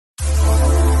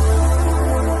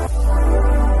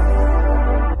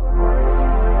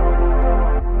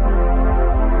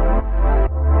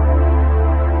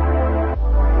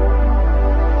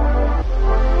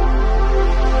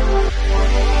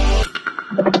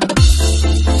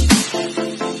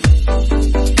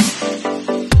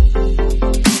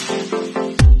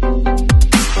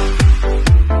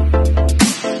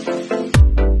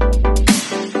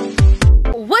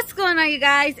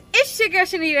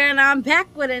Shanita, and I'm back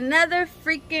with another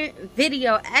freaking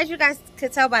video. As you guys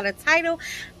could tell by the title,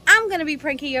 I'm gonna be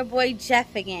pranking your boy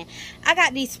Jeff again. I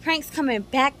got these pranks coming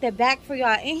back to back for y'all,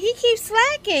 and he keeps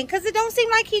slacking because it don't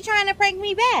seem like he's trying to prank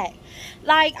me back.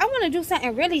 Like, I want to do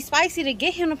something really spicy to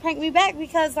get him to prank me back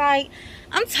because, like,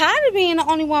 I'm tired of being the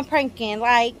only one pranking.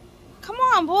 Like, come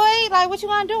on, boy. Like, what you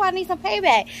gonna do? I need some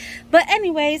payback. But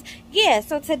anyways, yeah,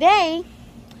 so today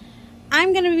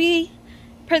I'm gonna be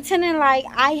pretending like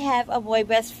I have a boy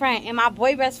best friend, and my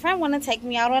boy best friend want to take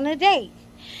me out on a date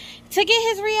to get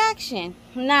his reaction.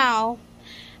 Now,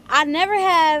 I never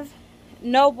have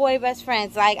no boy best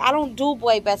friends. Like, I don't do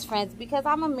boy best friends because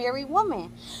I'm a married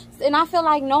woman, and I feel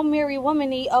like no married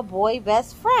woman need a boy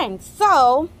best friend.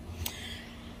 So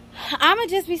I'm gonna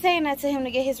just be saying that to him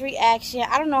to get his reaction.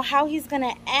 I don't know how he's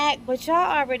gonna act, but y'all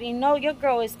already know your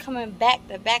girl is coming back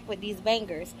to back with these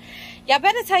bangers. Y'all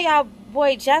better tell y'all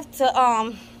boy Jeff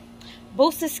to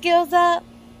boost his skills up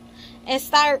and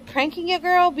start pranking your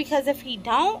girl, because if he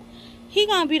don't, he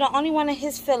gonna be the only one in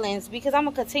his feelings, because I'm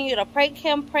gonna continue to prank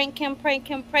him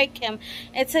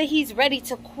until he's ready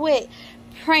to quit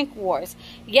prank wars.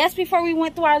 Yes, before we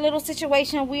went through our little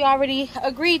situation, we already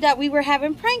agreed that we were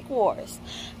having prank wars.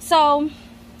 So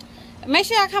make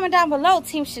sure y'all comment down below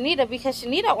Team Shanita, because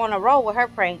Shanita on a roll with her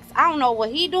pranks. I don't know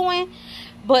what he doing,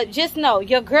 but just know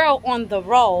your girl on the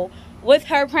roll with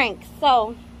her pranks.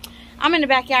 So I'm in the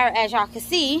backyard, as y'all can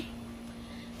see,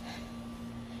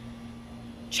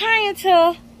 trying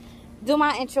to do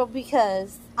my intro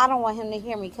because I don't want him to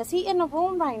hear me, because he in the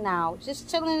room right now, just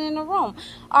chilling in the room.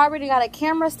 I already got a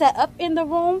camera set up in the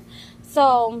room.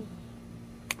 So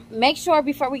make sure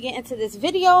before we get into this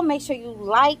video, make sure you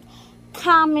like,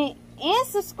 comment, and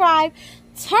subscribe.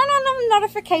 Turn on the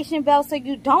notification bell so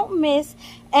you don't miss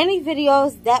any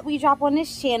videos that we drop on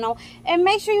this channel. And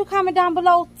make sure you comment down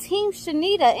below Team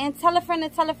Shanita, and tell a friend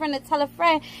and tell a friend and tell a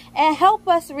friend, and help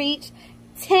us reach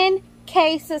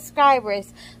 10K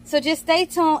subscribers. So just stay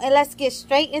tuned and let's get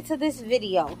straight into this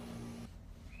video.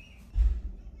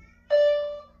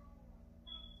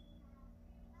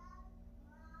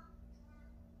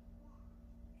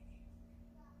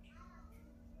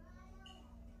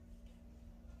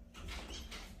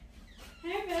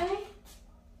 Hey, Billy.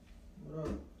 What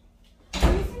up?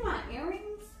 Have you seen my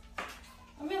earrings?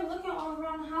 I've been looking all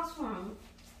around the house for them.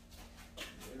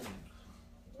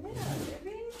 Yeah,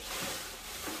 earrings.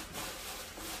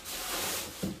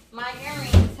 My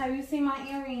earrings. Have you seen my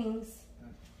earrings?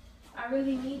 I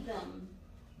really need them.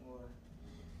 What?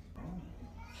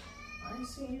 I ain't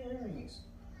seen your earrings.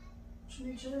 What you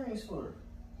need your earrings for?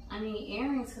 I need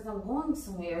earrings because I'm going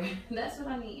somewhere. That's what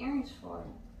I need earrings for.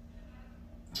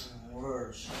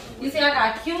 Worse. You see, I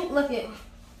got cute. Look at.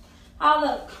 Oh,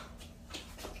 look.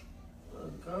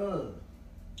 Look good.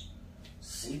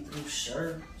 See-through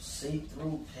shirt,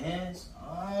 see-through pants.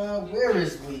 Where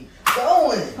is we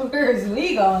going? Where is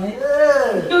we going?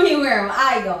 Yeah. You mean, where am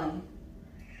I going?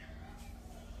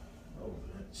 Oh,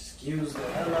 excuse the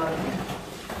hell out of me.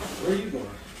 Where are you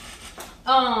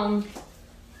going?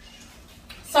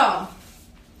 So,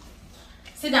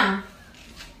 sit down.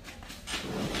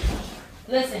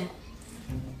 Listen.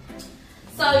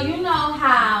 So, you know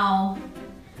how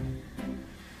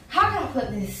can I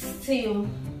put this to you?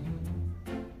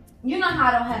 You know how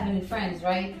I don't have any friends,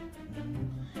 right?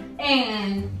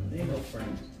 And Ain't no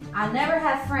friends. I never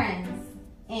had friends,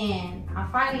 and I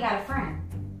finally got a friend.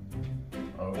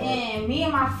 Oh, And me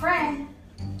and my friend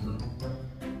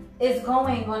is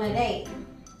going on a date.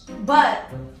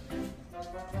 But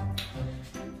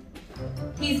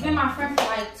he's been my friend for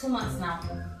like 2 months now.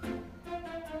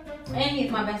 And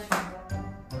he's my best friend.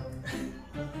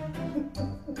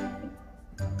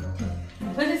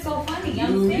 But it's so funny,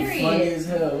 I'm serious. Funny as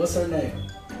hell. What's her name?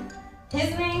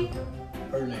 His name?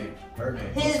 Her name. Her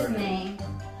name. His What's her name.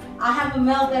 I have a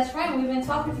male best friend. We've been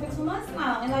talking for 2 months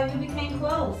now, and like we became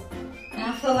close. And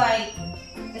I feel like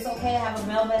it's okay to have a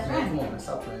male best Come friend. on,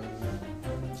 stop playing with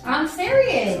me. I'm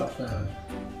serious. Stop playing.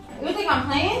 You think I'm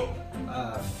playing?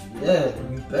 Yeah,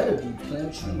 you better be playing.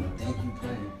 What you think you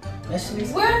playing? That shit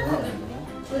is Where- wrong,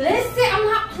 bro. Listen, I'm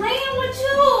not playing with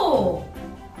you.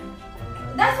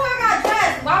 That's why I got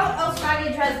dressed. Why else would I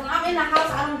get dressed? When I'm in the house,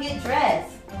 I don't get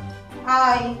dressed.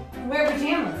 I wear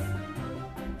pajamas.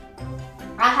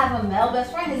 I have a male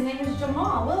best friend. His name is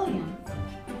Jamal Williams.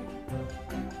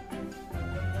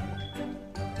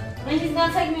 And he's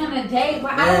gonna take me on a date,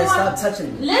 but I Man, don't stop want.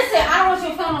 touching me. Listen, I don't want you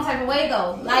to feel no type of way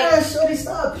though. Like, Yeah, shorty,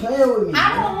 stop playing with me.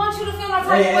 I don't want you to feel no type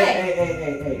of way.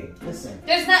 Hey, listen.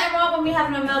 There's nothing wrong with me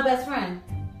having a male best friend.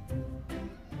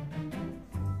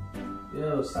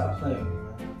 Yo, stop playing with me,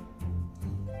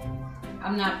 man.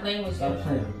 I'm not playing with you. Stop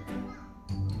playing with me.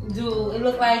 Do it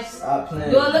look like? Stop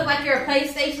playing. Do it look like you're a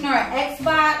PlayStation or an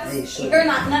Xbox? Hey, shorty. You're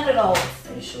not none of those.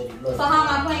 Hey, shorty, look. So how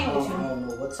am I playing with you? I don't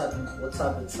know what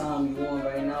type of time you on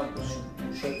right now, but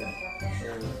you tripping. So,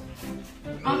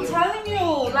 I'm telling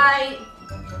you, like,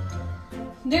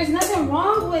 there's nothing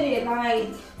wrong with it.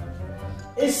 Like,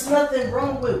 it's nothing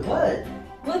wrong with what?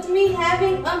 with me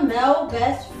having a male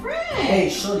best friend. Hey,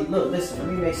 shorty, look, listen. Let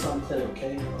me make something clear,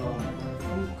 okay? Come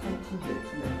here.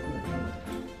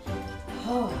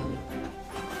 Oh,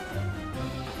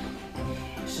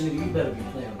 Shorty, you better be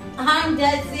playing with me. I'm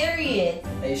dead serious.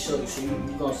 Hey, shorty, so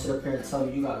you gonna sit up here and tell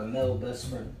me you got a male best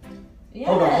friend? Yes.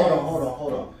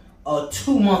 Hold on. A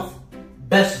 2-month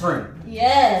best friend.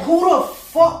 Yes. Who the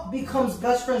fuck becomes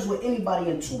best friends with anybody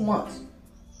in 2 months?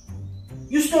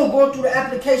 You still going through the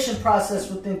application process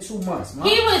within 2 months, man.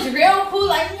 He was real cool.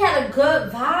 Like, he had a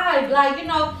good vibe. Like, you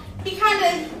know, he kind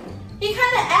of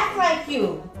act like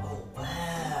you. Oh,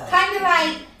 wow. Kind of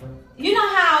like, you know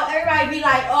how everybody be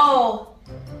like, oh,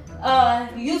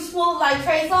 you smooth like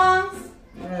Trey Songz?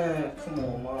 Man, come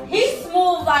on, man. He's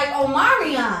smooth like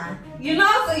Omarion. You know,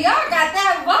 so y'all got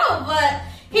that vote, but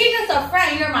he's just a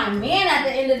friend. You're my man at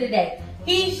the end of the day.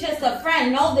 He's just a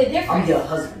friend. Know the difference. I'm your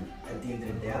husband at the end of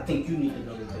the day. I think you need to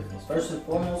know the difference. First and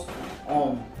foremost,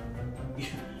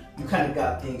 you kind of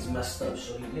got things messed up,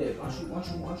 so yeah. Why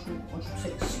don't you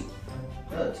take a seat?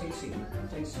 Take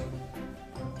a seat.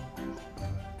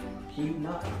 Can you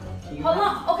not? Hold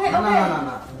on. Okay.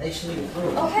 No. They should leave the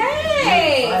room.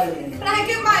 Okay. Can I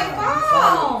get my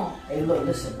phone? Hey, look,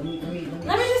 listen. Let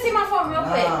me just see my phone real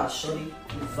quick. Nah, shorty,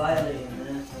 you violating,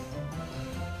 man.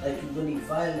 Like, you really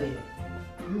violating.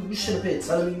 You should have been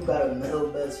telling me you got a male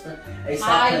best friend. Hey,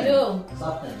 stop playing. I do.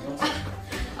 Stop playing.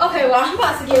 Okay, well, I'm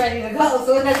about to get ready to go,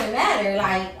 so it doesn't matter.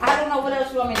 Like, I don't know what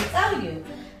else you want me to tell you.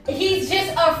 He's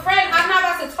just a friend. I'm not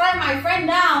about to turn my friend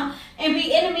down and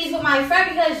be enemies with my friend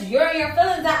because you're in your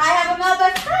feelings that I have a male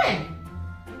best friend.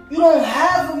 You don't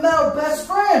have a male best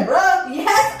friend, bro.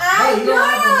 Yes, I you do. don't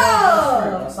have a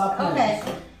male best friend. Stop playing.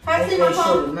 Okay. Can I see my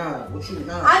phone? Nah.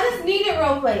 I just need it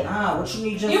real quick. Nah, what you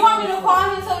need just... You want me to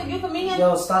call him so you can meet him?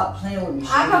 Yo, stop playing with me.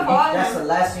 I can call him. That's the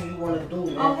last thing you want to do,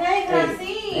 man. Okay, can I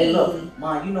see? Hey, look,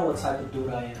 man, you know what type of dude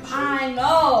I am. I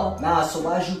know. Nah, so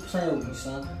why's you playing with me,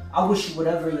 son? I wish you would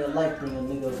ever in your life bring a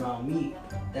nigga around me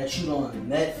that you don't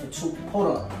met for 2...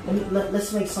 Hold on.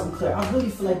 Let's make something clear. I really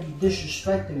feel like you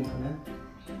disrespecting me, man.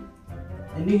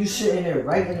 And then you sitting there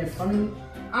writing in front of me?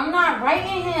 I'm not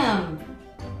writing him.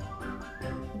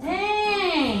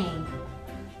 Dang.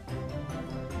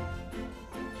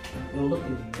 Yo, look at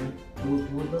me, man.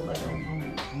 Do it look like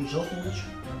I'm joking with you?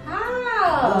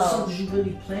 How? What something you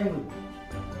really playing with me?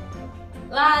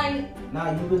 Like...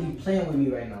 Nah, you really playing with me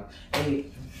right now.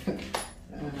 Hey...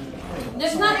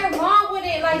 There's nothing wrong with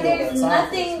it. Like, there's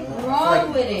nothing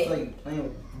wrong with I it. feel like you playing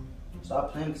with me.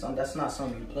 Stop playing because that's not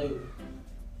something you play with.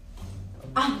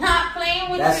 I'm not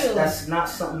playing with you. That's not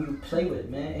something you play with,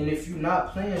 man. And if you're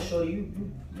not playing, shorty, you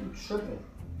tripping.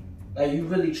 Like, you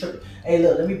really tripping. Hey,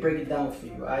 look, let me break it down for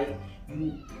you, alright?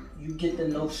 You get to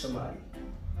know somebody.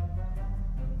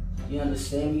 You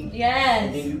understand me? Yes.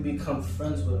 And then you become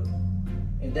friends with them.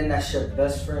 And then that's your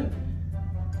best friend.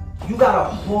 You got a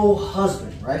whole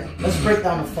husband, right? Let's break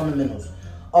down the fundamentals.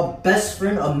 A best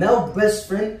friend, a male best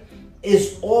friend,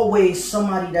 is always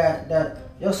somebody that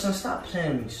yo, son, stop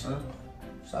playing with me, son.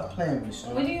 Stop playing with me,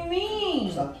 son. What do you mean?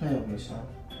 Stop playing with me, son.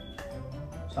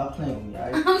 Stop playing with me,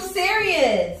 alright? I'm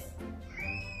serious.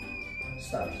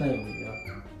 Stop playing with me, yo.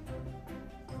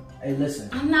 Hey, listen.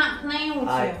 I'm not playing with you.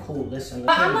 Alright, cool, listen.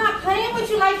 But I'm not playing with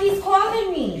you like he's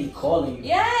calling me. He calling you.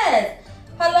 Yes.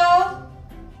 Hello?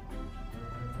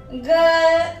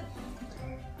 Good.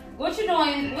 What you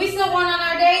doing? We still going on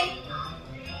our date?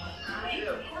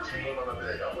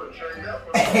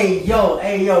 Hey, yo,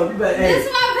 you better... This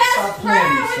is my best friend.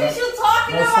 What are you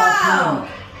talking about?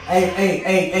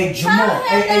 Hey, Jamal.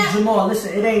 Hey, Jamal,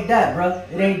 listen, it ain't that, bro.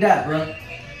 It ain't that.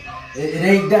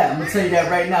 I'm gonna tell you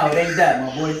that right now. It ain't that, my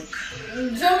boy.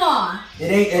 Jamal. It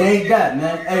ain't that,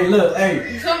 man. Hey, look,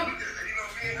 hey.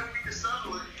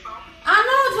 I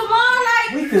know, Jamal,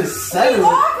 like... We can settle we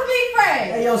all can be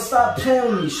friends. Hey, yo, stop playing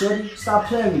with me, shorty. Stop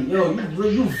playing with me. Yo,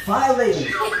 you violating me.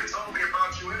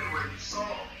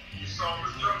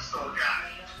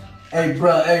 Hey,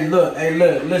 bro, hey, look,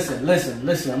 listen. I'm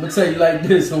gonna tell you like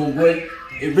this, homeboy.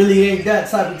 It really ain't that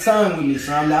type of time with me,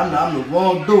 son. I'm the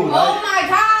wrong dude, right? Oh my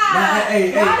God. Nah,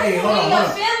 hey, hold on.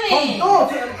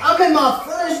 Hold on, I'm in my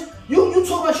feelings. You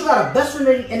talking about you got a best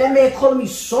friend and that man calling me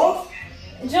soft?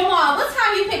 Jamal, what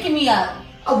time you picking me up?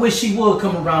 I wish he would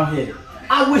come around here.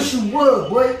 I wish you would,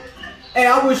 boy. Hey,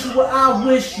 I wish you would.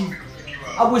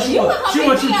 I wish she wants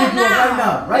you to pick her up right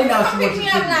now. Right now, she wants you to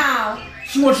pick her up.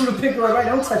 She wants you to pick her up right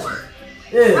now. Don't touch me.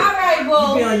 Yeah. All right, boo.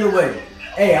 You be on your way.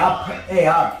 Hey,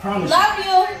 I promise. Love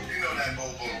you.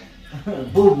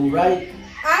 Boo boo, right?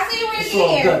 I see you when It's you all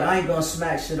here. good. I ain't gonna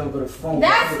smack shit over the phone.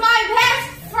 That's my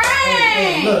best friend.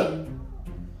 Hey, look.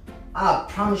 I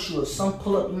promise you, if some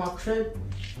pull up in my crib,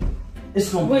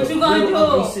 it's gonna be What you gonna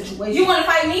do? Situation. You wanna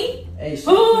fight me? Hey,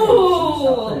 stop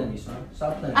playing me, son.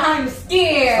 Stop playing me. I'm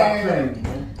scared. Stop playing me,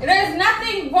 man. There's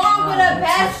nothing wrong with a don't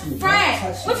best touch me, friend.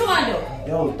 don't touch What you wanna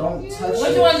do? Yo, don't touch me.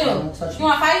 What you wanna do? Don't touch You me.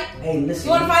 wanna fight? Hey, listen.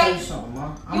 You wanna let me tell fight? you something,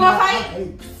 man. You wanna fight?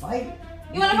 Hey, fight?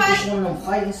 You wanna think fight? It's one of them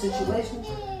fighting situations.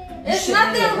 There's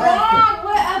nothing wrong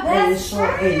with a Hey, best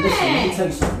friend. hey,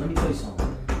 listen. Let me tell you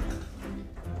something.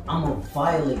 I'm a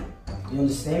violate. You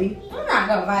understand me? I'm not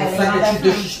gonna The violate fact my that best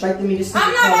you friend. disrespecting me, this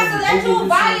I'm not about to let you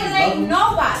violate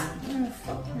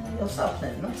nobody. Yo, stop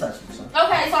playing. Don't touch me, son.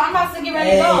 Okay, so I'm about to get ready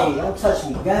Hey, to go. don't touch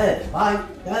me. Go ahead. Bye.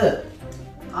 Go ahead.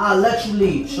 I'll let you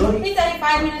leave, shorty. He said he's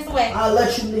 5 minutes away. I'll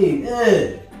let you leave. Yeah.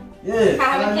 Yeah. Can I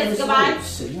have a kiss goodbye?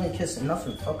 Shit, you ain't kissing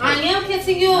nothing. Fuck I am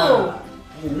kissing you. Nah,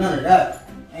 ain't none of that.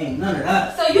 Ain't none of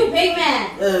that. So you big man.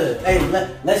 Hey,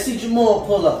 let's see Jamal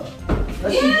pull up.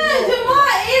 Let's see Yeah, Jamal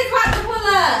is about to pull up.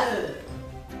 Yeah.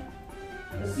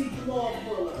 Let's see Jamal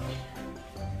pull up.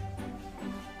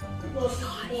 Let's see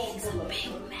Jamal pull up.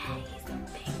 Big man. He's a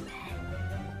big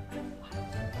man.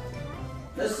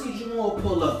 Let's see Jamal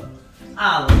pull up.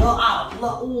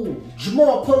 Ooh,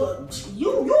 Jamal pull up.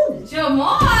 You.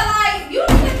 Jamal, like, you need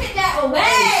to put that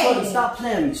Hey, shorty, away. stop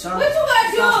playing me, son. What you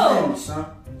gonna do? Stop playing me, son.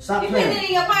 Stop You put playing it me.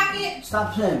 in your pocket?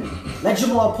 Stop playing me. Let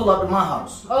Jamal pull up to my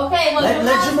house. Okay, well,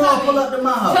 Let Jamal pull up to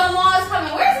my house. Jamal's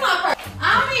coming. Where's my purse?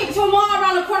 I mean, Jamal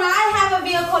around the corner. I have a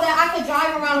vehicle that I could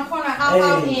drive around the corner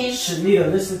out Hey, in.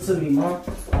 Shanita, listen to me, man.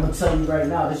 I'm gonna tell you right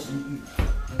now.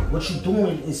 What you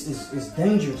doing is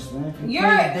dangerous, man. You're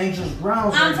playing dangerous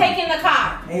grounds. I'm right taking the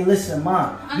car. Hey, listen,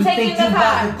 man. I'm you taking think the you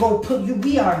about car. to go put you?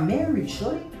 We are married,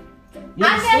 shorty. You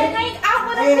I said hang out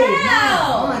with him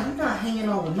now. Nah, you're not hanging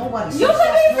out with nobody. You could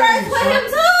be friends with him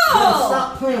too. Yo,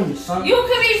 stop playing with me, son. You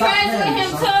could be Stop friends playing with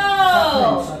him son. too. Stop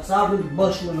playing, son. 'Cause I really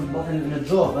bust you in the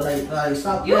jaw, but like,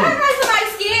 stop You playing. act like somebody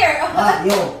scared.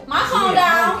 Yo, My phone I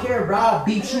down. don't care, bro. I'll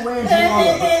beat you and Jamal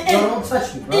up. Yo, don't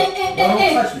touch me, bro. Yo,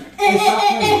 don't touch me. Hey, stop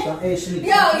playing, son. Hey, Shanita,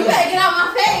 Yo, you better get out my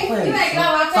face. You better get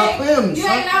out my face. Stop playing me, You son.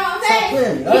 better get out my Stop face.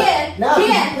 playing me. Now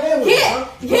you playing with me, son.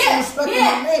 Put some respect in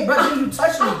my name, bro. You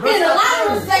touch me, bro. There's a Stop lot of playing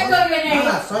with me, respect son. over your name.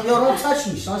 Nah, son. Yo, don't touch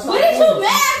me, son. Stop What is playing you with me.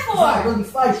 mad for? I really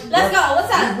fight you, bro. Let's go.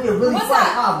 What's up? We'll really What's fight.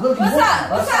 up? I'll really What's whoop up? you,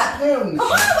 bro. What's Stop up? playing with me, Come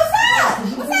son. on, what's up? Cause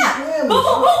you What's really up? playing Boom, with me,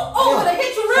 boom, son. boom. Oh, Yo, I'm gonna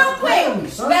hit you real stop playing quick. with me,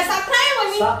 son. You better stop playing with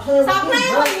me. Stop playing Stop with me,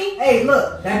 playing bro. with me. Hey, look,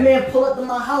 that man pull up to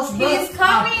my house, bro. He's I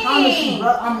coming. promise you,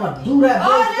 bro. I'm gonna do that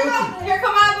boy filthy. Here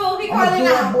come my boo. He I'm gonna calling do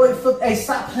that out. boy filthy. Hey,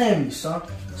 stop playing with me, son.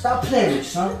 Stop playing with me,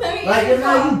 son. Let me Like, answer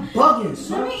now the you bugging,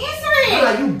 son. Let me answer it.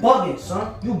 Nah, you bugging,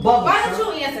 son. You bugging, Why son.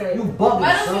 don't you answer it? You bugging,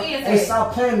 Why don't son. you answer Hey, it?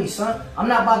 stop playing me, son. I'm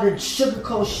not about to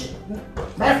sugarcoat shit.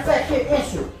 Matter of fact, here,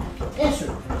 answer it. Answer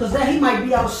it. Cause then he might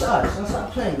be outside, son.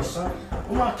 Stop playing me, son.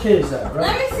 Where my kids at, bro?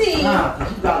 Let me see. Nah,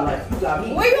 cause you got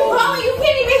me. Where you going? You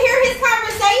can't even hear his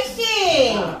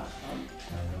conversation. Nah.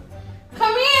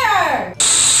 Come here.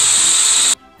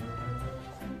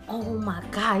 Oh my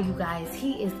God, you guys,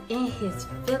 he is in his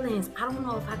feelings. I don't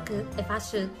know if I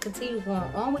should continue going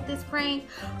on with this prank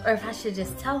or if I should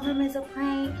just tell him it's a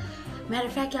prank. Matter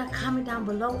of fact, y'all comment down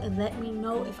below and let me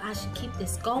know if I should keep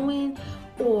this going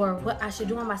or what I should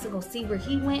do. I'm about to go see where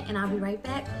he went and I'll be right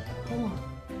back. Hold on.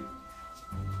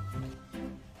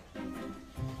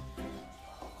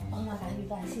 Oh my God, you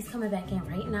guys, he's coming back in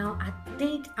right now. I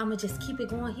think I'm gonna just keep it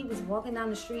going. He was walking down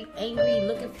the street angry,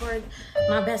 looking for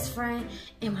my best friend,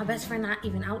 and my best friend not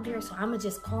even out there. So I'm gonna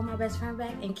just call my best friend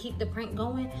back and keep the prank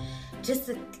going just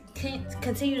to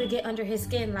continue to get under his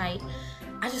skin. Like,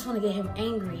 I just wanna get him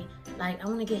angry. Like, I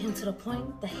wanna get him to the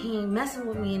point that he ain't messing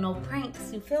with me in no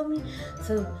pranks, you feel me?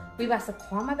 So we about to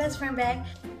call my best friend back.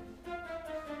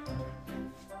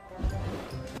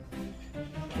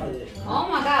 Oh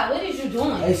my God, what is you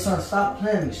doing? Hey, son, stop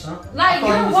playing me, son. Like, you're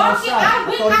walking, I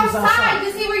went outside outside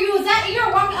to see where you was at, and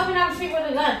you're walking up and down the street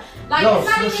with a gun. Like, Yo, it's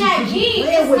not so even she- that she deep.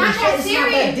 playing It's with not me. that It's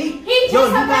not that serious. deep. He's Yo,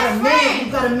 just you a got best a man- friend.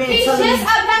 you got a man He's telling just me-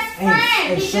 a best friend.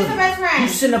 Hey, He's just a shorty, best friend. You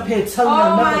sitting up here telling Oh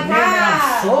another my man that I'm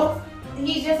God. soft?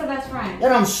 He's just a best friend.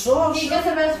 That I'm soft? He's son?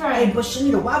 just a best friend. Hey, but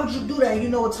Shanita, why would you do that? You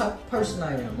know what type of person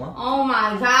I am, huh? Oh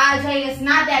my God, Jay, it's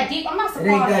not that deep. I'm about to It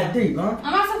call ain't that him. deep, huh?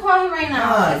 I'm about to call him right now.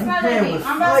 Nah, It's you not that playing deep. with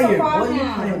I'm about to fire, call boy. You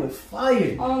him. playing with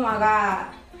fire. Oh my God.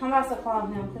 I'm about to call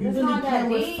him. Cause You it's really not that playing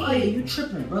with deep. fire. You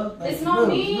tripping, bro. Like, It's not real,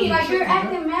 me. you really Like, you're tripping, bro.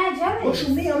 acting mad jealous. What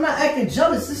you mean? I'm not acting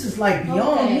jealous. This is like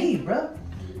beyond Okay. me, bro.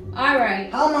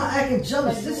 Alright. How am I acting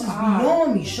jealous? But This is are.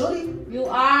 beyond me, shorty. You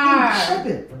are. You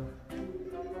tripping.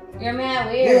 You're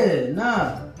mad weird. Yeah,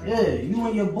 nah. Yeah, you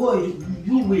and your boy,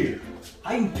 you weird.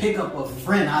 How you pick up a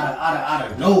friend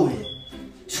out of nowhere?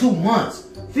 2 months.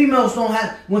 Females don't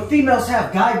have, when females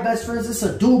have guy best friends, it's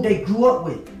a dude they grew up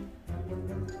with.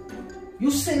 You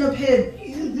sitting up here,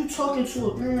 you talking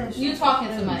to a man. You talking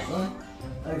too much.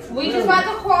 Like, We real. just about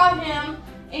to call him,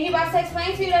 and he about to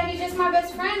explain to you that he's just my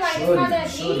best friend. Like, it's not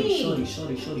that deep.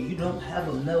 Shorty, you don't have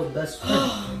a male best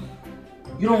friend.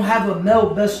 You don't have a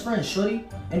male best friend, shorty.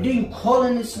 And then you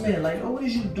calling this man like, oh, what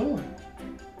is you doing?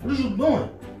 What is you doing?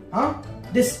 Huh?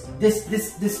 This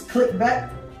click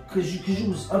back? Cause you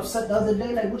was upset the other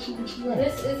day. Like, what you want?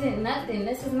 This isn't nothing.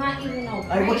 This is not even no prank.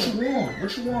 Like, what you want?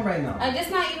 What you want right now? Like, this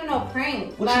not even no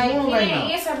prank. What like, you want right now?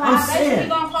 He didn't answer, but I'm I bet you saying. he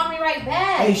gonna call me right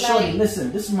back. Hey, shorty, like,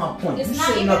 listen. This is my point. It's you not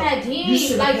sitting even up, that deep. You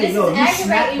sitting Like, up this here, yo, is you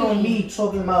snapped aggravating on me. me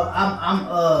talking about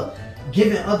I'm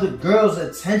giving other girls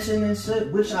attention and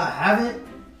shit, which I haven't.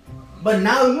 But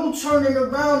now you turning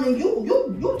around and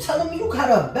you telling me you got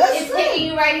a best It's friend. hitting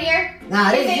you right here? Nah,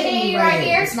 it Is ain't it hitting me you right right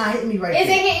here. here? It's not hitting me right Is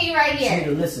here. it hitting you right here?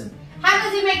 Nigga, listen. How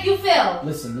does it make you feel?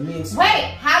 Listen, let me explain. Wait,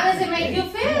 how does it make you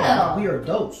feel? We are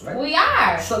adults, right? We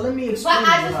are. So let me explain. But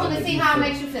I to you just how want it to see me how it feel.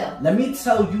 makes you feel. Let me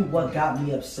tell you what got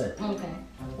me upset. Okay.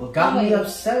 What got I'm me waiting.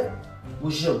 upset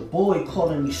was your boy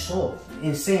calling me soft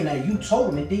and saying that you told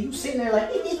him, and then you sitting there like,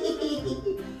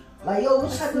 like, yo,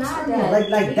 what type of not time? that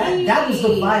Like that was the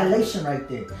deep. violation right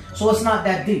there. So it's not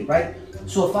that deep, right?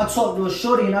 So if I talk to a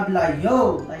shorty and I be like,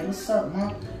 yo, like, what's up,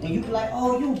 man? And you be like,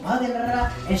 oh, you bugging, da, da,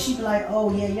 da. And she be like,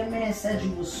 oh, yeah, your man said you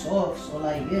was soft, so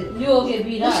like, yeah. You'll get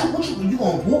beat up. You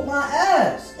gonna whoop my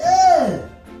ass?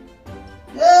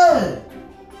 Yeah.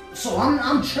 So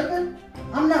I'm tripping.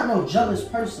 I'm not no jealous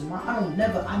person, man.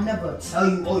 I never tell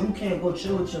you, oh, you can't go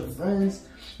chill with your friends.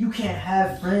 You can't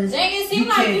have friends. Dang, it seems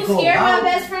like can't you go scared my out.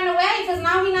 best friend away because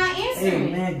now he not Hey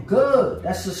answering. man, good.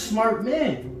 That's a smart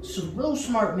man. It's a real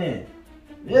smart man.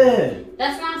 Yeah.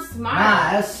 That's not smart.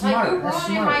 Nah, that's smart. Like, you're That's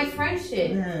ruining smart. my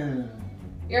friendship. Man.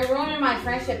 You're ruining my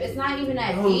friendship. It's not even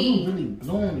that Oh, you deep. really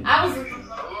blowing me. I was...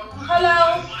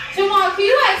 Hello? Jamal, can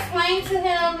you explain to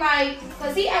him, like...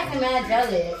 Because he acting mad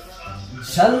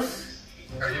jealous. Jealous?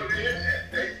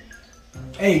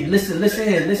 Hey, listen here, listen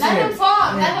here. Let him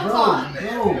talk, Man, let him bro, talk.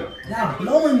 Bro, y'all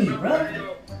blowing me, bro.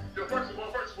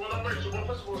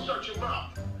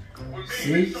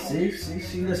 See,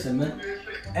 listen, man.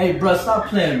 Hey, bro, stop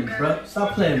playing me, bro.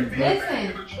 Stop playing me, bro.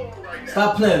 Listen.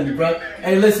 Stop playing me, bro.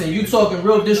 Hey, listen, you talking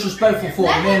real disrespectful for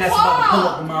Let a man him that's about to pull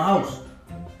talk. up to my house.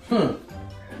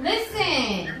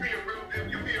 Listen.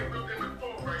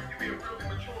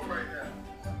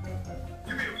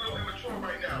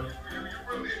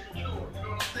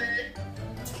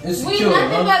 Insecure, We nothing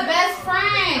huh? but best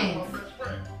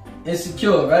friends.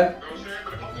 Insecure, right?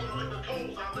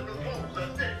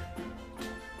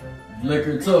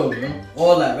 Liquor too, huh?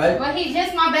 All that, right? But he's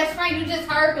just my best friend. You just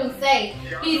heard him say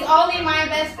he's only my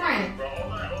best friend.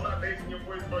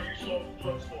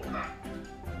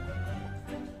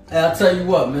 Hey, I'll tell you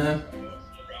what, man.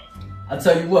 I'll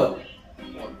tell you what.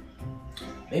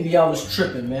 Maybe I was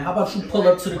tripping, man. How about you pull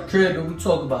up to the crib and we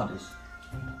talk about this?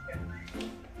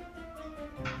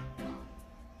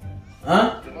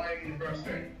 Huh?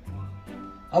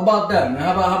 How about that, man?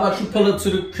 How about you pull up to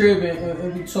the crib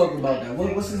and we talk about that?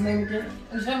 What's his name again?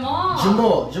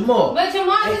 Jamal. Jamal. But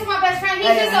Jamal is just my best friend. He's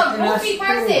Hey, just a and that's goofy cool.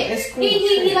 person. It's cool,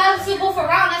 He too. loves to goof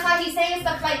around. That's why he's saying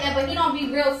stuff like that. But he don't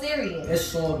be real serious.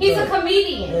 It's all good. He's a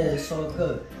comedian. Yeah, it's all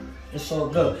good. It's all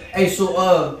good. Hey,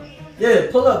 so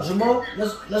yeah, pull up, Jamal.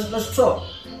 Let's talk.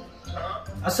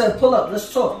 I said pull up.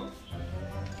 Let's talk.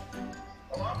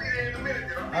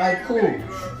 Alright, cool.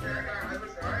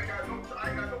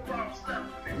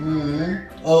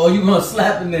 Oh, you gonna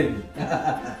slap a nigga?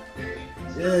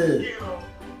 Yeah.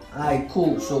 Alright,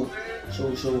 cool. So,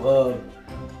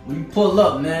 when you pull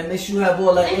up, man, make sure you have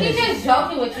all that And he's energy. just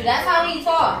joking with you. That's how he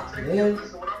talks. Yeah.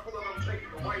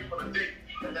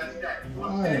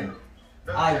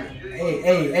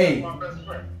 Hey.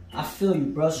 I feel you,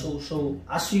 bro. So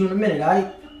I see you in a minute,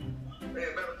 alright?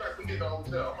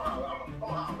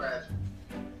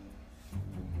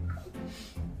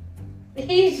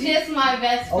 He's just my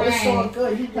best Oh, it's all friend.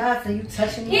 good. You laughing, you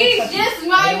touching me. He's I'm touching just you.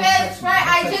 my Hey, don't best touch me, friend.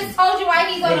 don't I touch just me. told you why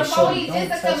he's on Hey, the phone. shorty, He's don't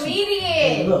just a touch me. comedian.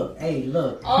 Hey,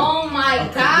 look. Oh my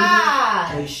A God.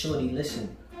 comedian? Hey, shorty,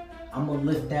 listen. I'm gonna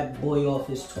lift that boy off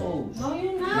his toes. No,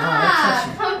 you're not.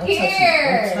 Nah, Come don't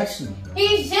here. touch me.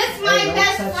 He's just my Hey, don't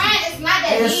best touch friend. me. It's not that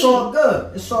Hey, deep. it's all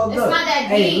good. It's all It's good. not that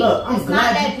Hey, deep. look, I'm It's glad not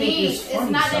you that think deep. it's It's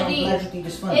funny. not so that I'm deep. glad you think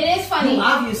it's funny. It is funny. You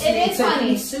obviously It ain't is taking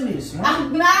funny. me serious, man.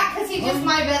 I'm not, because he's just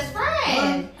my best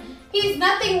friend. He's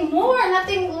nothing more,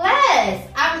 nothing less.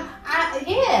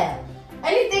 Yeah.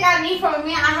 Anything I need from a man,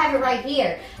 I have it right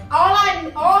here.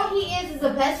 All he is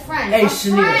a best friend. Hey,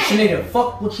 Shanita,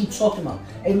 fuck what you talking about.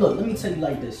 Hey, look, let me tell you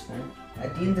like this, man.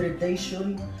 At the end of the day,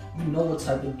 shorty, you know what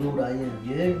type of dude I am,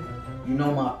 yeah? You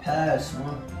know my past,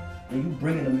 man. And you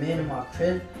bringing a man in my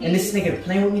crib, and this nigga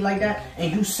playing with me like that,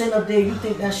 and you sitting up there, you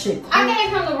think that shit cool? I gave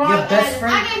him the wrong address.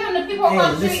 I gave him the people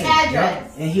across the street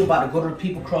address. And he about to go to the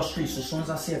people across the street, so as soon as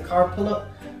I see a car pull up,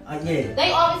 yeah.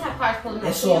 They always have cars pulling up.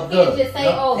 It's all good. Just say,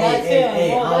 oh, that's him.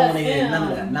 Hey, I don't want to hear none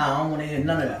of that. Nah, I don't want to hear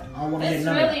none of that. I don't want to hear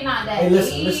none of that. It's really not that deep. Hey,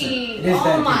 listen. It is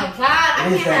oh my God, I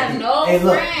can't have no friends. Hey,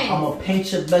 look, I'm going to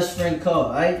paint your best friend car,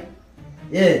 alright?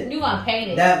 Yeah. You going to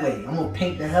paint it? That way. I'm going to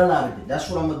paint the hell out of it. That's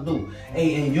what I'm going to do.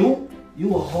 Hey, and you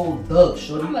a whole dub,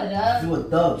 shorty. I'm a dub. You a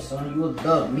dub, son. You a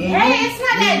dub. Me and you. It's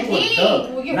not that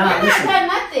deep. You're not done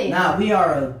nothing. Nah, we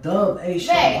are a dub. Hey,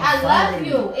 shorty. Babe, I love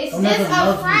you. It's just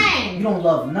a friend. You don't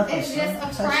love nothing, it's son. It's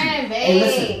just a friend, babe. Hey,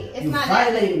 listen. It's you not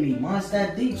violated me. Mine's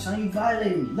that deep, son. You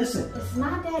violated me. Listen. It's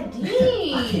not that deep.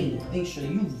 I can't even think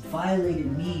straight. You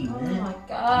violated me, man. Oh, my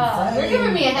God. You're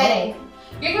giving me a headache.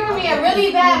 You're giving me a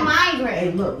really bad migraine.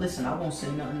 Hey, look. Listen. I won't say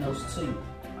nothing else to you.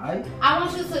 Right. I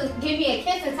want you to give me a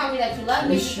kiss and tell me that you love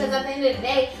me because at the end of the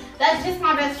day, that's just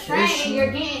my best friend and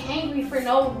you're getting angry for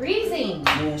no reason.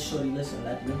 Man, shorty, listen,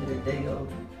 at the end of the day, though.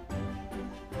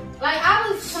 Like, I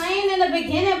was playing in the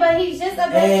beginning, but he's just a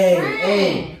best friend.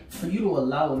 Hey, for you to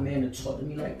allow a man to talk to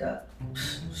me like that,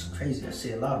 it's crazy. I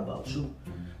say a lot about you.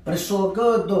 But it's all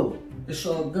good, though. It's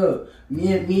all good.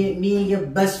 Me and your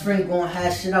best friend gonna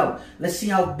hash it out. Let's see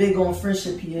how big on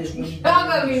friendship he is. Y'all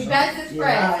gonna be bestest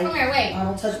friends. Come here, wait.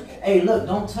 Don't touch me. Hey, look,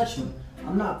 don't touch me.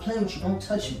 I'm not playing with you. Don't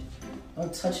touch me.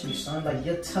 Don't touch me, son. Like,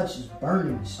 your touch is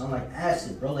burning me, son. Like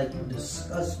acid, bro. Like, you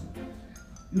disgust me.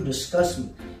 You disgust me.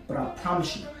 But I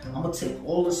promise you, I'm gonna take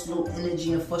all this little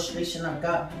energy and frustration I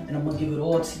got, and I'm gonna give it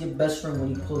all to your best friend when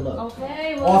he pull up.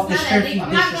 Okay, well, off the strength,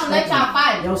 I'm not gonna let y'all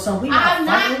fight. Yo, son, I'm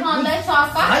not gonna let y'all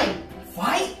fight.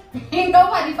 Fight? Ain't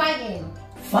nobody fighting.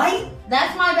 Fight?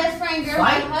 That's my best friend, girl,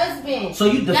 my husband. So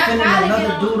you defending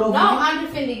another dude over me? No, I'm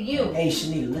defending you. Hey,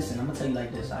 Shanita, listen, I'm gonna tell you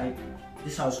like this, alright?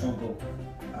 This is how it's gonna go,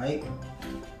 alright?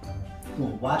 You're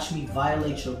gonna watch me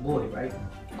violate your boy, right?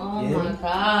 Oh my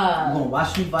God. You're gonna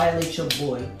watch me violate your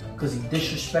boy because he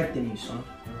disrespected me, son.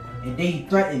 And then he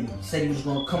threatened me. He said he was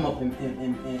gonna come up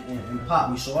and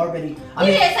pop me. So already, he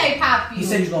didn't say pop you. He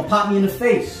said he was gonna pop me in the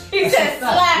face. He said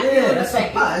slap you. Yeah, that's a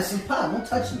pop. That's a pop. Don't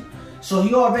touch me. So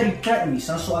he already threatened me,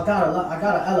 son. So I got an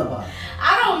alibi.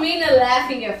 I don't mean to laugh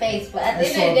in your face, but at the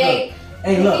end of the day,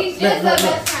 hey, look, he's just a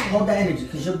best friend. Hold that energy,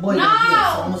 cause your boy. No. So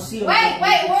I'm gonna see you. Wait. I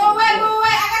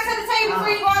got something to tell you before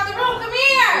you go out the room. Come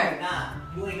here. Nah,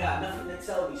 you ain't got nothing to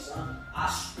tell me, son. I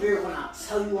swear when I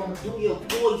tell you I'm gonna do your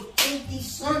boy 50,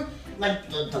 son. Like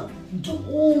ooh,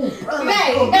 brother.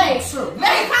 Hey, calm down. I got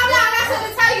something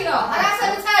to tell you though. I got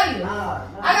something to tell you.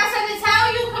 I got something to tell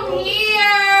you. Come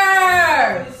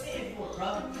here.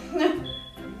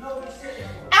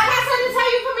 I got something to tell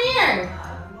you. Come here.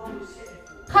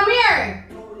 Come here.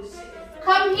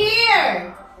 Come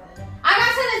here. I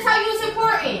got something to tell you. It's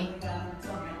important.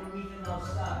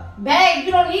 Babe,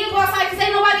 you don't need to go outside because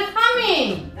ain't nobody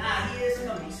coming. Nah, he is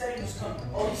coming. He said he was coming.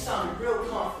 Oh, he sounded real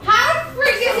confident. How the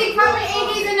freak is he coming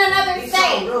and he's in another state? He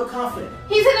sounded real confident.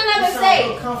 He's in another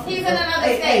state. He's in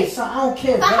another state. Hey, son, I don't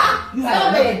care, bro. You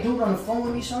had another dude on the phone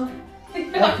with me, son?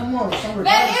 Like, come on, son.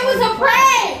 Man, it was a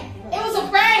prank. It was a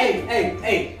prank.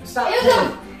 Hey, stop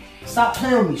playing. Stop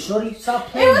playing with me, shorty. Stop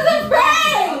playing with me. It was a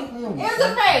prank. It was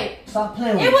a prank. Stop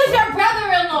playing with me. It was your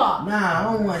brother-in-law. Nah, I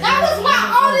don't want that. That was my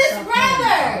oldest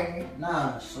brother.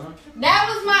 Nah, son. That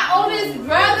was my oldest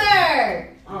brother.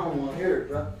 I don't want to hear it,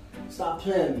 bro. Stop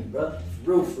playing with me, bro.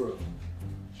 Real for real.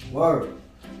 Word.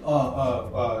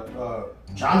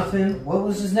 Jonathan, what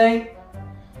was his name?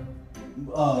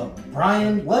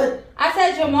 Brian, what? I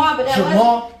said Jamal, but that's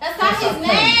not his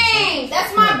name.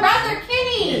 That's my brother,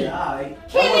 Kenny. Yeah, alright.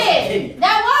 Kenny.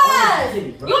 That was.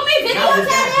 Kenny, you want me video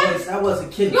chatting? That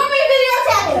wasn't Kenny. You want me video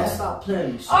chatting? Yeah, stop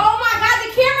playing. Oh my God, the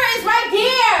camera is right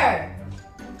there.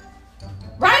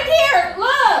 Right here,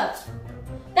 look.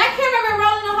 That camera been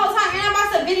rolling the whole time, and I'm about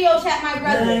to video chat my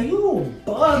brother. Man, you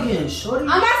bugging, shorty.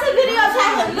 I'm about to video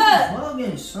chat him. Look.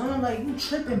 Bugging, son. Like, you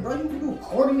tripping, bro. You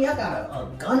recording me. I got a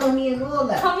gun on me and all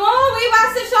that. Come on, we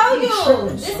about to show you.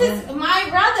 This is my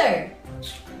brother.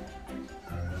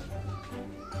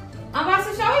 I'm about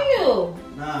to show you.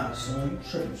 Nah, son. You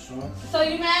tripping, son. So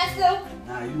you mad still?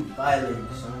 Nah, you violating,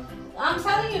 son. I'm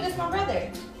telling you, this is my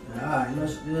brother. Alright,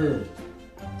 that's good.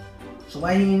 So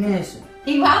why he ain't answer?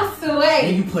 He bounced away.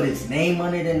 And you put his name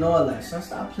on it and all that. Son,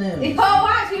 stop playing with me.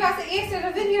 Watch. He about to answer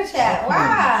the video chat.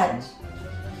 Watch.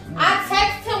 I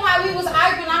texted him while we was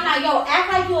arguing. I'm like, yo,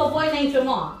 act like you a boy named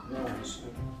Jamal.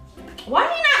 Why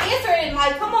he not answering?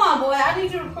 Like, come on, boy. I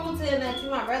need you to prove to him that you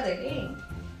my brother. Dang.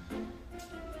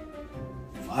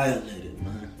 Violated,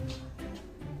 man.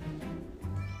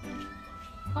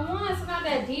 Come on, it's not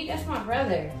that deep. That's my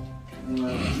brother.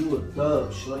 You a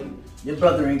thug, shorty. Your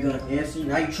brother ain't gonna answer.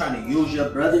 Now you trying to use your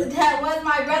brother? That was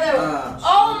my brother.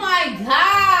 Oh my God,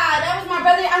 that was my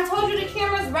brother. I told you the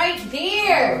camera's right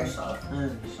there.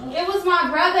 It was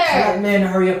my brother. Tell that man to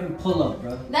hurry up and pull up,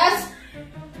 bro. That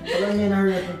was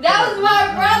my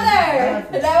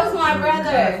brother. That was my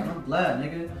brother. I'm glad,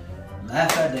 nigga.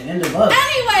 Laugh at the end of us.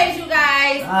 Anyways, you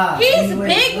guys, he's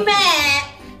big mad.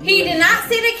 He did not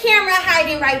see the camera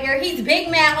hiding right here. He's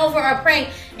big mad over a prank.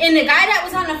 And the guy that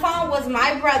was on the phone was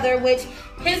my brother, which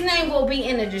his name will be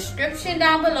in the description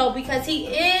down below because he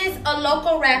is a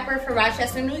local rapper for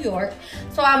Rochester, New York.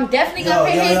 So I'm definitely going to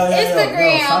put his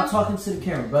Instagram. Stop talking to the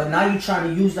camera, bro. Now you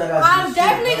trying to use that as I'm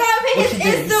definitely going to put his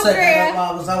Instagram. You said that while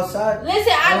I was outside?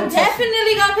 Listen, I'm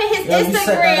definitely going to put his Instagram. You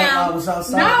said that while I was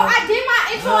outside? No, I did my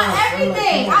intro and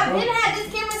everything. I've been had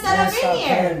this camera set up in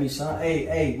here. Stop me, son.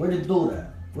 Hey, where to do that?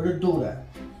 Where to do that?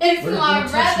 It's my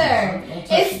brother.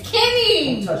 It's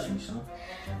Kenny. Don't touch me, son.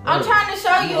 I'm trying to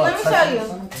show you. Let me show you.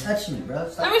 Don't touch me, bro.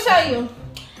 Let me show you.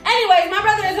 Anyways, my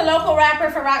brother is a local rapper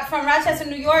from Rochester,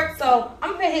 New York. So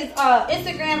I'm gonna put his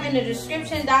Instagram in the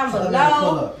description down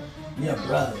below. Yeah,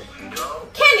 brother.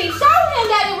 Kenny, show him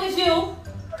that it was you.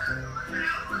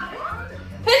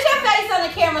 Put your face on the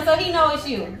camera so he knows it's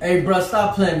you. Hey, bro,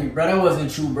 stop playing me, bro. That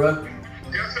wasn't you, bro.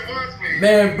 Yes, it was me.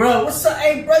 Man, bro, what's up?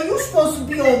 Hey, bro, you supposed to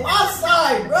be on my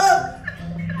side, bro.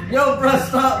 Yo, bro,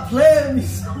 stop playing me. My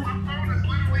phone is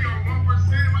literally on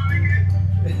 1%, my nigga.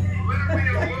 Literally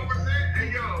on 1%. Hey,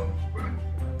 yo,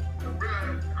 bro,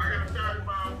 I gotta charge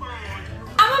my phone.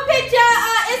 I'm gonna put your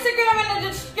Instagram in the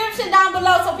description down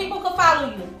below so people can follow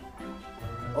you.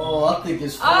 Oh, I think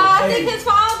his phone. I think his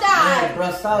phone died. Man,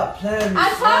 bro, stop playing me.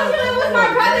 I told you it was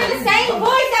my brother, the same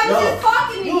voice that was just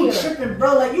talking to you. You tripping,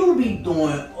 bro? Like you be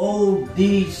doing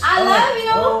OD stuff. I love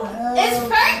you. Oh, it's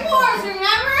prank wars,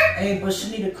 remember? Hey, but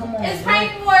Shanita, come on. It's bro.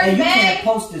 prank wars, hey, you babe. can't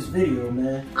post this video,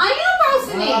 man. I am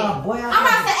posting it. Boy, I'm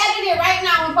about to edit it right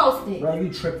now and post it. Bro,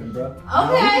 you tripping, bro.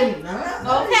 Okay.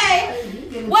 Okay.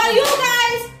 Well, you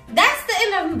guys, that's the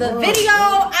end of the video.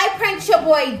 I pranked your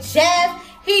boy Jeff.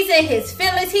 He's in his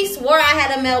feelings. He swore I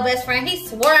had a male best friend. He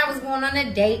swore I was going on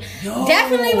a date. Yo.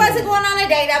 Definitely wasn't going on a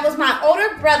date. That was my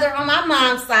older brother on my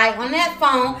mom's side on that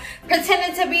phone,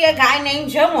 pretending to be a guy named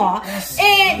Jamal.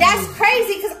 That's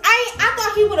crazy because I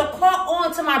thought he would have caught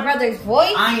on to my brother's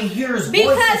voice. I ain't hear his voice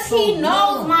because he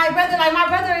knows my brother. Like my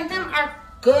brother and him are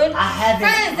good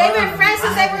friends. They've been friends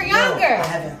since they were younger. I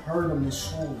haven't heard him in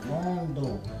so long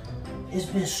though. It's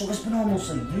been almost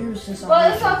a year since I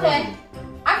Well, it's okay.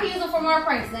 I can use him for more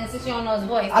pranks then since you don't know his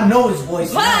voice. I know his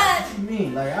voice. But what you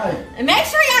mean? Like make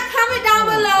sure y'all comment down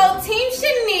below Team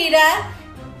Shanita.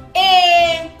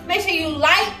 And make sure you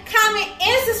like, comment,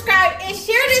 and subscribe and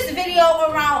share this video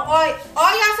around all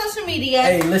y'all social media.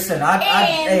 Hey, listen,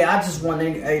 I just want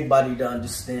everybody to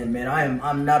understand, man.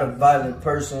 I'm not a violent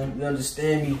person. You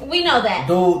understand me? We know that.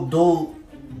 Dude,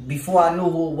 before I knew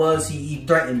who it was, he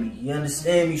threatened me. You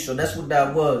understand me? So that's what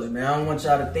that was, man. I don't want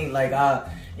y'all to think like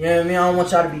you know what I mean? I don't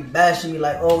want y'all to be bashing me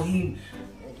like, oh, he.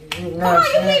 You know come on,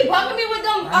 you keep bugging me with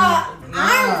them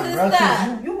arms and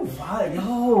stuff.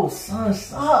 Yo, son,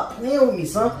 stop playing with me,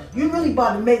 son. You really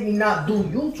about to make me not do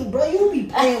YouTube, bro. You be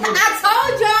playing with me. I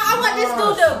told y'all I want this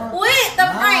dude to quit the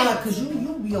prank. Cause you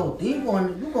be OD.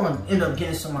 You gonna end up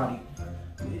getting somebody.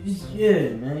 Yeah,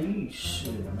 man. You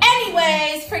shit, man.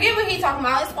 Anyways, forget what he talking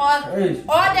about. It's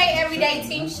all day, every day.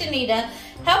 Team Shanita.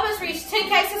 Help us reach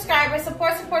 10K subscribers.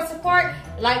 Support.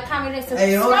 Like, comment, and subscribe.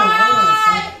 Hey,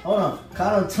 hold on. I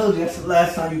done told you that's the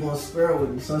last time you gonna swear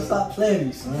with me, son. Stop playing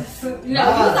me, son. No, you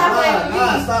stop playing with me.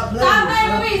 Stop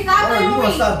playing with me. Stop playing with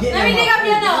me. Let me dig up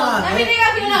your nose. Let me dig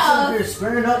up your nose. You're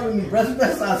squaring up with me, bro. You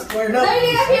better stop squaring up. Let me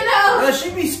dig up your nose. Bro, she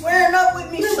be squaring up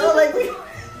with me, son.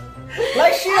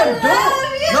 Like she a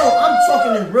dude. No, I'm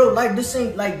talking in real life. This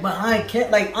ain't like behind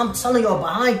like I'm telling y'all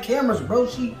behind cameras, bro.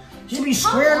 She be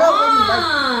squaring up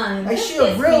with me like she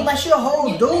a real, like she a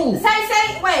whole dude.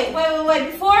 Wait.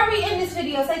 Before we end this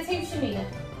video, say Team Shanita.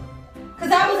 Cause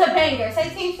that was a banger. Say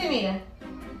Team Shanita.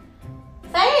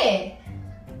 Say it.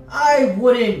 I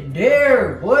wouldn't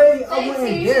dare, boy. I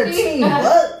wouldn't dare. Shanita. Team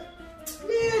what?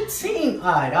 Man, team.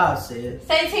 Alright, I'll say it.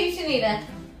 Say Team Shanita.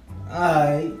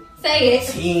 Alright. Say it.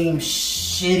 Team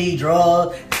shitty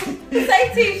drug.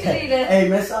 Say Team Shanita. Hey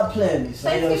man, stop playing me.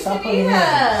 Say Son. Team Stop putting your Shanita.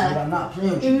 hands on me. I'm not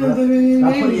playing with you, bro. Stop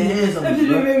putting your hands on me,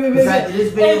 bro. Because after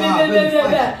this video, I'm really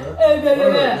fighting, bro.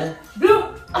 Word, man.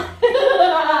 Bloop.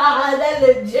 That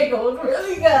little jiggle was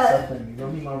really good. Stop playing me.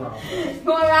 Run me my round,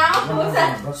 bro. Going around? What's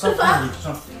that? Bro, stop playing me,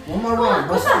 son. Run my round,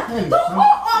 bro. What's Stop that? playing me, Don't son.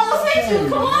 almost hit you.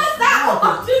 Come on, stop.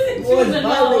 Almost hit you Boy, in the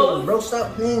violating, nose. bro.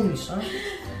 Stop playing me, son.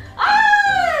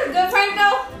 Good prank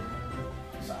though.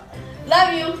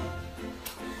 Love you.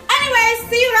 Anyways,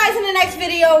 see you guys in the next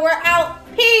video. We're out.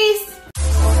 Peace.